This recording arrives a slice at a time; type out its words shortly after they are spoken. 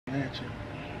at you.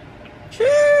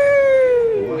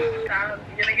 You're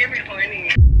gonna get me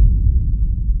horny.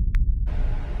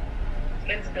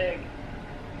 It's big.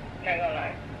 Not gonna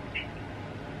lie.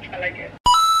 I like it.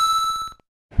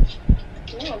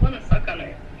 Ooh, I wanna suck on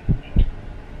it.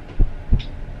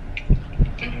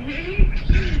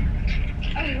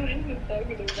 I wasn't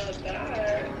talking about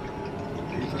that. What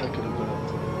are you talking about?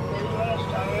 You want a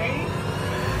strawberry?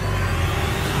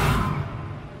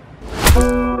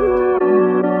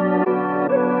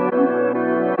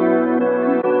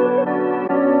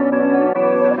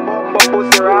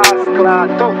 Pussy rascal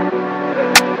too.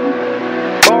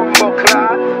 Bumbo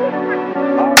clad.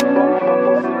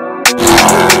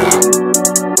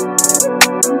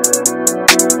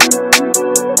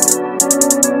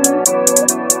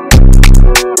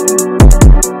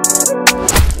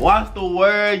 What's the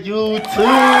word, YouTube?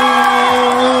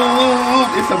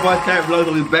 It's a boy Terry Vlogs,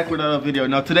 and we're back with another video.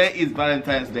 Now today is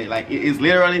Valentine's Day. Like, it is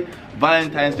literally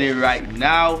Valentine's Day right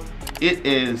now. It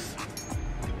is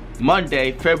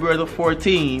Monday, February the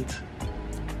 14th,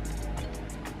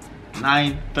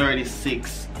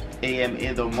 9:36 a.m.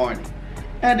 in the morning.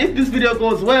 And if this video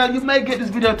goes well, you may get this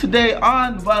video today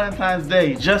on Valentine's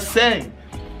Day. Just saying.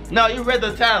 Now, you read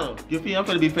the title. You feel me? I'm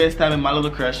gonna be FaceTiming my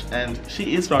little crush, and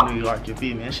she is from New York. You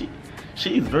feel me? And she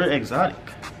is very exotic.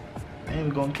 I ain't even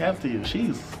gonna cap to you.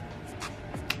 She's,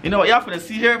 you know what? Y'all finna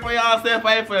see her for y'all. If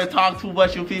I ain't finna talk too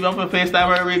much, you feel me? I'm finna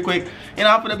FaceTime her real quick. You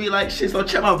know, I'm finna be like, shit, so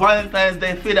check my Valentine's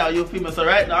Day fit out, you feel me? So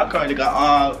right now, I currently got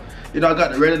all, you know, I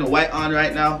got the red and the white on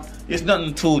right now. It's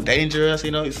nothing too dangerous,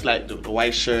 you know? It's like the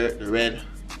white shirt, the red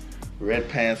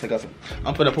pants. I got some,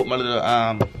 I'm finna put my little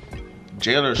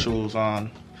jailer shoes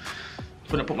on.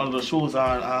 I'm finna put my little shoes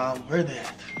on, where they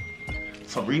at?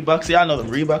 Some Reeboks, yeah, I know the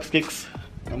Reebok kicks.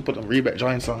 I'm putting Reebok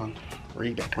joints on.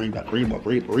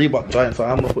 Reebok joints on.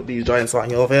 I'm gonna put these joints on,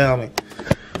 you know, feel me?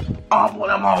 I'm putting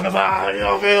them on, cause you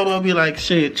know, feel me? I'll be like,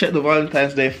 shit, check the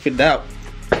Valentine's Day fit out.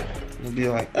 I'll be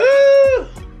like,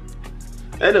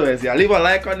 Anyways, y'all, leave a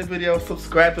like on the video,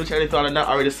 subscribe to the channel if y'all are not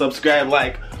already subscribed.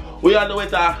 Like, we on the way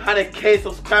to 100K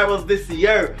subscribers this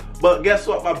year. But guess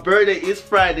what? My birthday is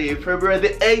Friday, February the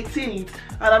 18th,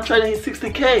 and I'm trying to hit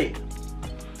 60K.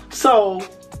 So,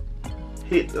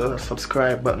 hit the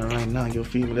subscribe button right now, you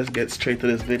feel me? Let's get straight to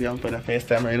this video. I'm gonna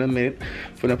FaceTime her in a minute.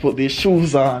 I'm gonna put these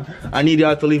shoes on. I need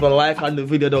y'all to leave a like on the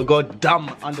video though. Go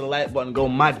dumb on the like button, go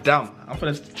mad dumb. I'm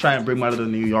gonna try and bring my little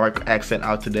New York accent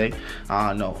out today. I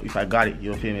don't know if I got it,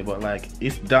 you feel me? But like,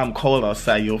 it's damn cold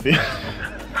outside, you feel me?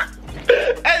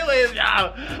 Anyways,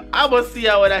 y'all, I'm gonna see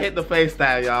y'all when I hit the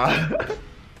FaceTime, y'all.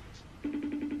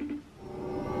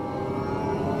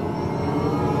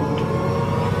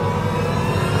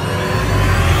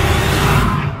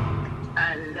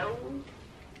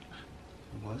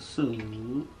 What's up?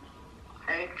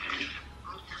 Hey.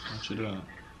 What you doing?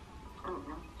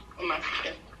 I'm not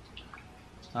scared.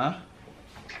 Huh?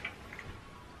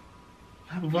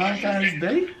 Happy Valentine's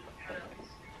Day?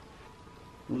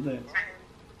 Who's that?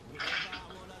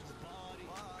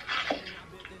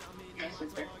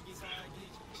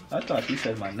 I thought she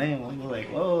said my name. I was like,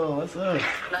 whoa, what's up?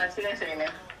 No, she didn't say your name.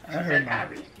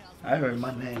 I heard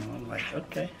my name. I'm like,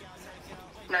 okay.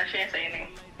 No, she didn't say your name.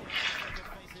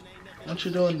 What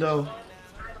you doing though?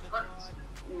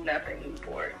 Nothing, you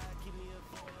bored.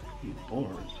 You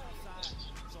bored?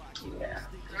 Yeah.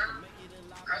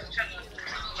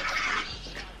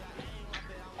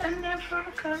 And never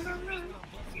come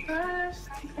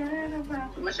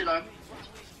What's it on?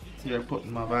 You're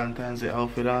putting my Valentine's Day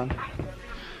outfit on.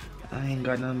 I ain't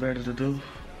got nothing better to do.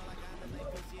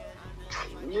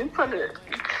 You put it.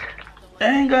 I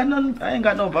ain't got nothing. I ain't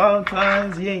got no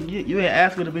Valentines. You ain't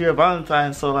asked me to be your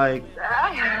Valentine, so like,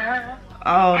 I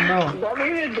don't know. Don't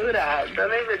even do that.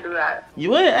 Don't even do that.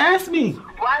 You ain't asked me.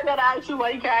 Why did I ask you? Why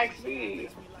you can't ask me?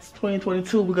 It's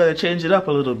 2022. We gotta change it up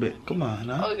a little bit. Come on,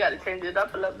 now. Oh, we gotta change it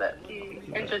up a little bit.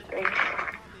 Interesting.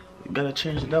 We gotta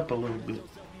change it up a little bit.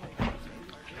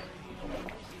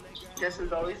 This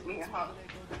is always me, huh?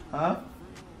 Huh?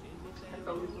 It's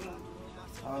always me.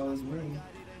 Always me.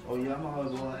 Oh yeah, I'm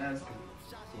always the one asking.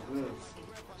 For real.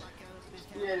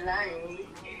 You're lying.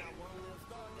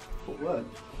 For what?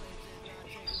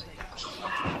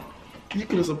 You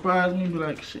could have surprised me and be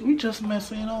like, shit, we just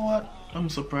messing, you know what? I'm gonna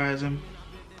surprise him.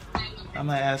 I'm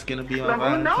not asking to be on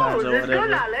Valentine's or whatever. It's still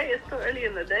not late. It's still early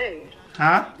in the day.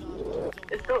 Huh?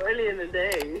 It's still early in the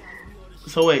day.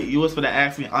 So wait, you was gonna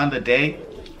ask me on the day?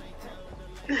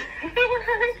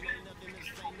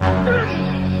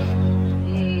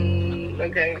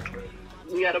 Okay.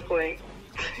 You got a point.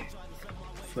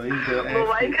 So you go ask But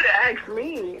why me. you could've asked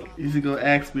me? You should go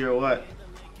ask me or what?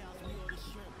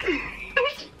 You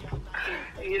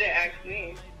didn't ask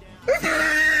me.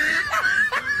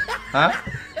 Huh?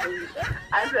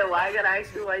 I said, why I gotta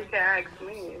ask you why you can't ask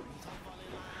me?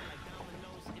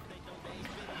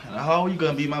 How are you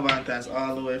gonna be my Valentine's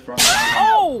all the way from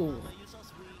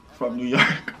from New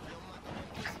York?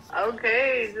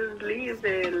 Okay, just leave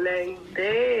it. Like,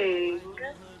 dang.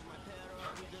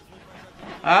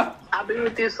 Huh? I'll be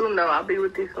with you soon, though. I'll be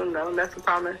with you soon, though. That's a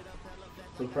promise.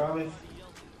 The promise?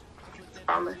 It's a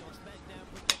promise.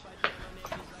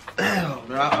 Damn,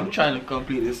 bro, I'm trying to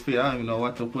complete this fit. I don't even know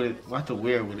what to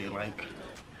wear with it. Like,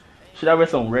 should I wear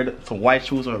some white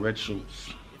shoes or red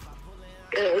shoes?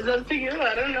 It's up to you.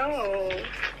 I don't know.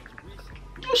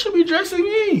 You should be dressing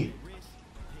me.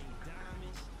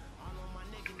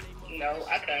 No,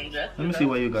 I can't dress. Let me see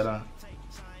what you got on.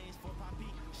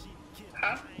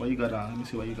 Huh? What you got on? Let me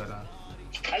see what you got on.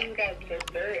 I just got the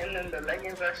shirt and then the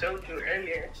leggings I showed you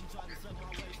earlier.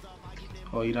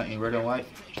 Oh, you not in red and white?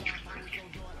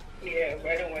 Yeah,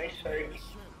 red and white shirt.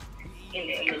 And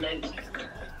the leggings.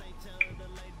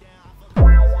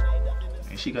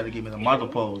 And she gotta give me the model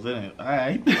pose, isn't it?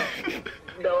 Alright.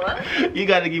 The what? You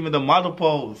gotta give me the model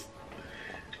pose.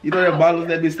 You know the models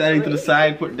that be standing to the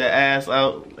side, putting their ass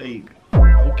out. Like,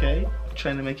 okay.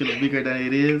 Trying to make it look bigger than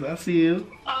it is. I see you.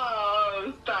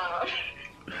 Oh, stop.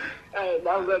 Alright,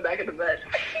 now I'm going back in the bed.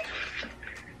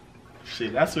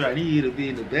 Shit, that's where I need you to be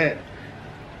in the bed.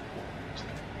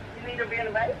 You need to be in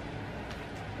the bed?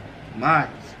 Mine.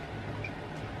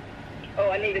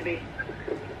 Oh, I need to be.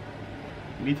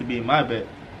 You need to be in my bed.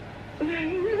 That's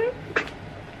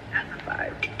a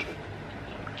 5.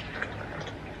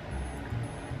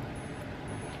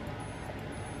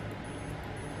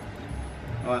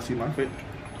 Oh, I see my fit.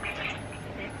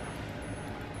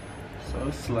 So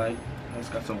it's like, it's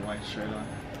got some white shirt on.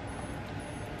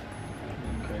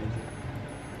 Nothing crazy.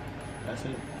 That's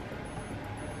it.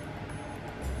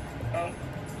 Oh.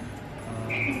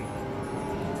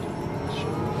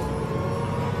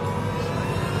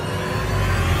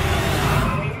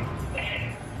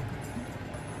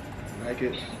 Like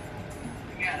it?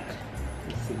 Yeah.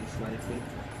 It's a little slight fit.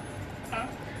 Huh?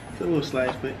 It's a little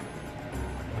slight fit.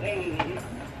 I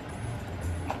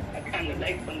kind of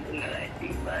like something that I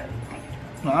see, but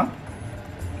Huh?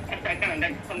 I kind of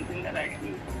like something that I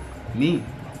see. Me?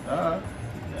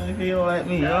 You don't like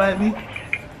me. You don't like me?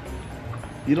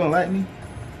 You don't like me?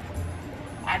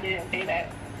 I didn't say that.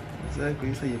 Exactly.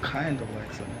 You say you kind of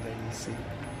like something that you see.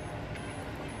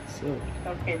 So.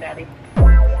 Okay, Daddy.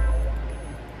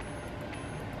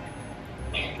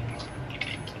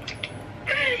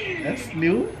 That's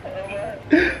new.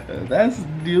 That's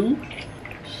new.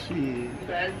 Shit.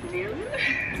 That's new.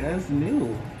 That's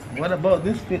new. What about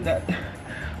this fit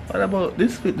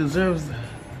deserves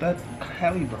that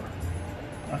caliber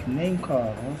of name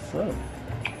card? What's up?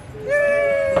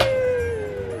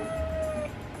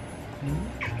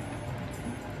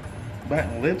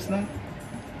 Biting lips now?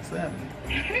 What's happening?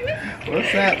 What's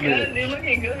happening? You're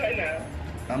looking good right now.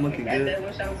 I'm looking I good.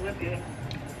 wish I was with you.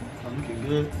 I'm looking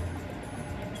good.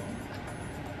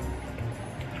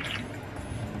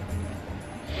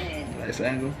 Nice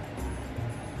angle.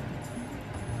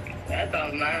 That's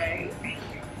all mine.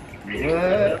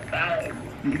 What?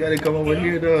 You gotta come over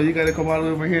here though. You gotta come all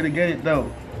over here to get it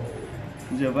though.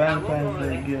 It's your Valentine's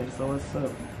Day gift, so what's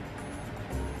up?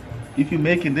 If you're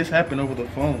making this happen over the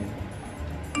phone.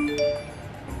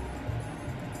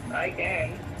 I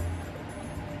can.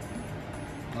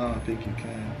 I don't think you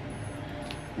can.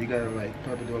 You gotta like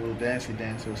probably do a little dancey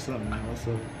dance or something, man. What's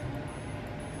up?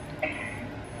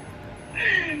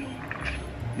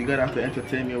 You gotta have to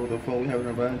entertain me over the phone. We having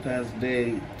a Valentine's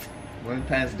Day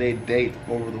date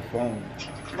over the phone.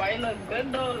 Why you look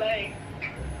good though? Like,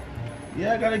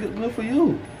 Yeah, I gotta get good for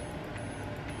you.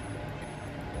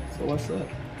 So what's up?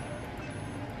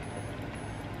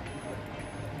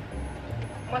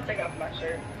 I'm gonna take off my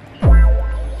shirt.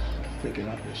 Taking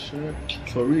off your shirt.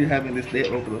 So we're really having this date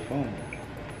over the phone.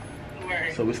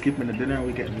 Word. So we're skipping the dinner and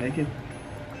we getting naked?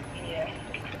 Yeah.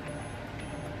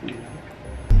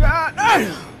 God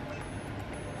damn!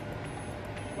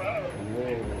 Whoa.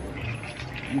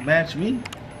 Whoa. You match me?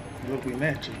 Look, we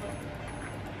matching.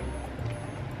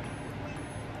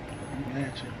 You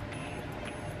matching.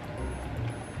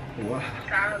 Wow.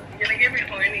 Stop. You're gonna get me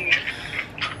horny.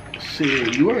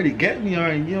 Shit, you already get me,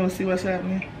 already. You don't see what's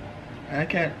happening? I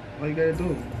can't. What you gotta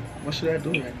do? What should I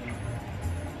do right now?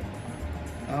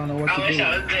 I don't know what to do. I wish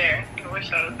I was there. I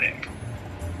wish I was there.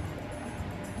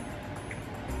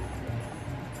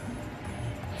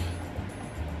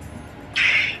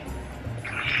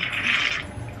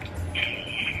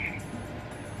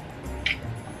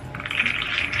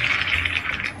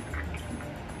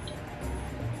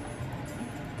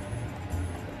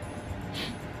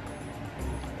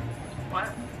 What?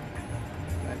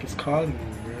 Like it's calling you,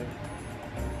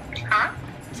 bro. Huh?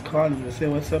 It's calling you and say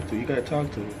what's up to you. You gotta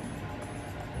talk to it.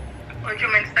 What you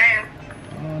mean, Stan?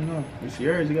 I don't know. It's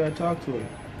yours. You gotta talk to it.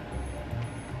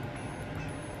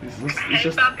 It's Hey,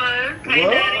 just. Papa. Hey,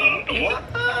 Daddy. What?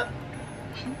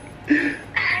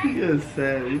 You're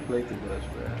sad. You play too much,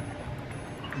 bro.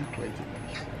 You play too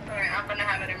much. Alright, I'm gonna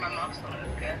have it in my mouth so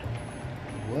it's good.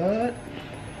 What?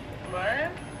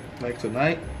 What? Like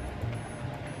tonight?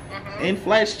 Mm-hmm. Ain't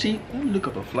flights cheap? Let me look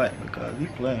up a flight because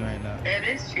he's playing right now. It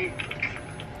is cheap.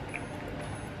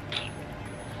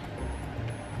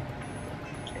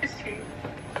 It's cheap.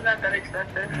 It's not that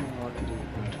expensive. I don't know what to do,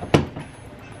 bro.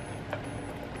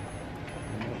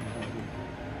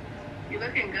 You're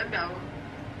looking good though.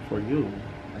 For you,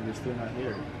 and you're still not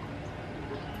here.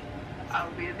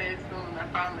 I'll be there soon, I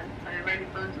promise. I'm ready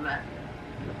for July.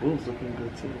 The boobs looking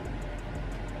good too.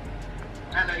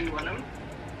 I know you want them.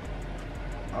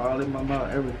 All in my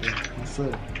mouth, everything. What's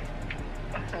up?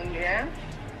 Yeah?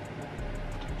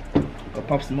 I'll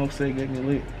pop some more, say get me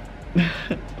lit.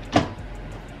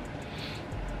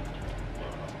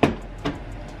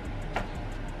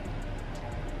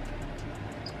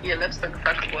 Your lips look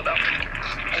freckable though.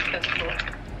 That's cool.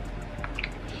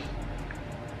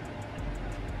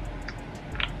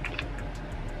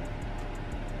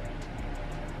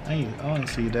 I want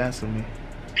to see you dance with me.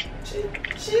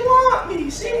 She want me.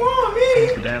 She want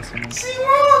me. You dance with me. She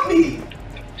want me.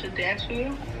 To dance with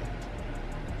you?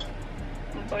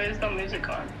 Boy, there's no music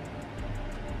on.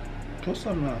 Put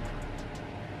something on.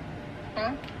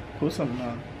 Huh? Put something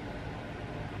on.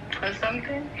 Or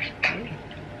something?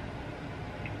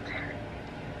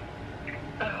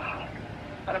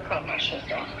 Gotta put my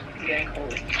shit on. It's getting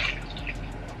cold.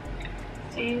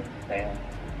 See? There.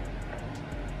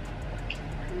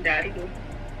 Daddy.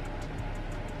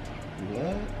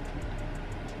 What?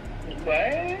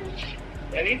 What?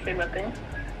 What do you say nothing?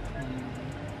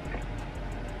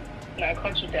 No, I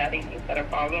called you daddy. Is that a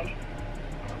problem?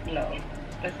 No,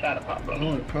 it's not a The problem.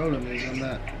 only problem is I'm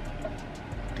not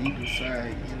deep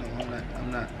inside, you know, I'm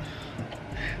not.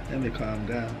 Let me calm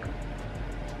down.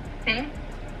 Hmm?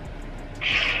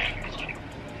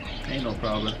 Ain't no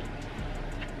problem.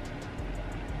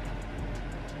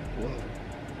 Whoa.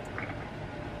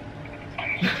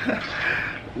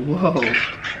 Whoa.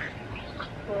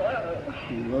 Whoa.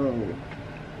 Whoa.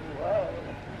 Whoa.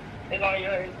 It's on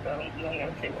yours, so you don't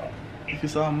gotta say what. If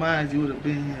it's all mine, you would have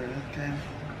been here, okay?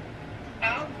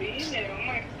 I'll be there. Oh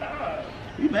my god.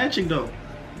 We matching though.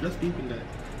 Just keeping that.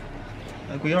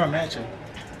 Like we are matching.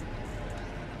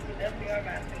 We definitely are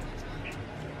matching.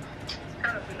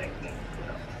 Kind of like me, you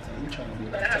know. You trying to be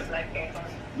But I have black hair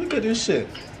on. Look at this shit.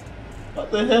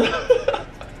 What the hell?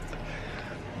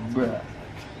 Bruh.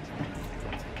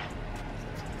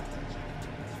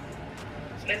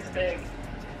 It's big.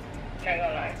 Not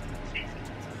gonna lie.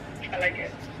 I like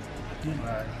it. You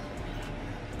lie.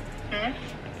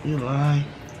 Hmm? You lie.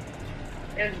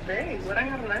 It's big. What I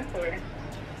gotta lie for? I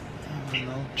don't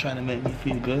know. Trying to make me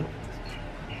feel good.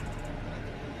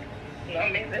 No,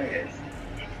 I mean serious.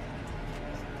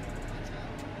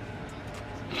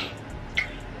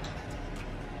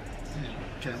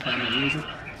 Can't find the music.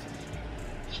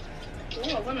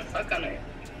 Ooh, I wanna suck on it.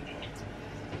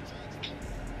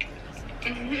 I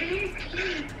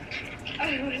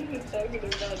wasn't talking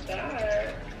about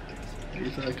that. What are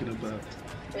you talking about?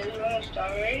 Did you want a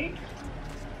strawberry?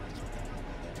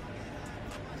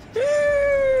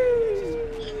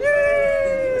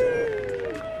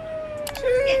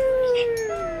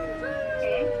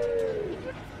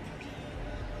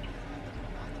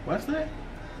 What's that?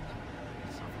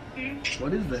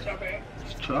 What is that? Strawberry.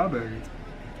 Strawberry.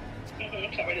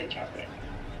 Strawberry and chocolate.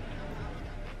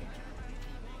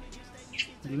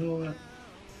 You know what?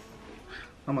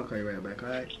 I'm gonna call you right back,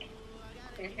 alright?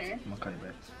 Mhm. I'm gonna call you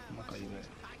back. I'm gonna call you back.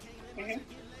 Mhm.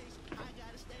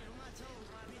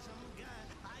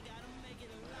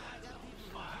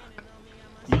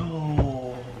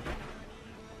 Yo,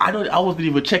 I wasn't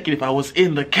even checking if I was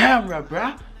in the camera,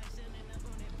 bruh.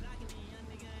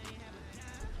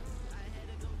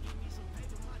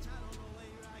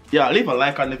 Yeah, leave a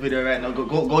like on the video right now.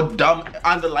 Go dumb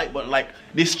on the like button. Like,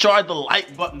 destroy the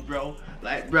like button, bro.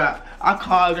 Like, bruh, I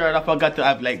called her and I forgot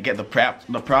to get the prop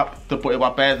to put in my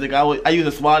pants. Nigga, I used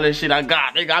the smallest shit I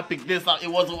got. Nigga, I picked this up. It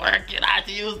wasn't working. I had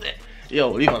to use it. Yo,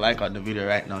 leave a like on the video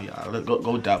right now, y'all.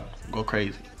 Go dumb. Go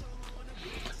crazy.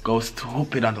 Go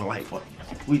stupid on the like button.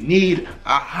 We need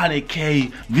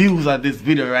 100K views on this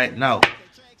video right now.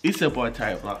 It's your boy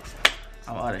Ty Vlogs.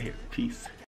 I'm out of here. Peace.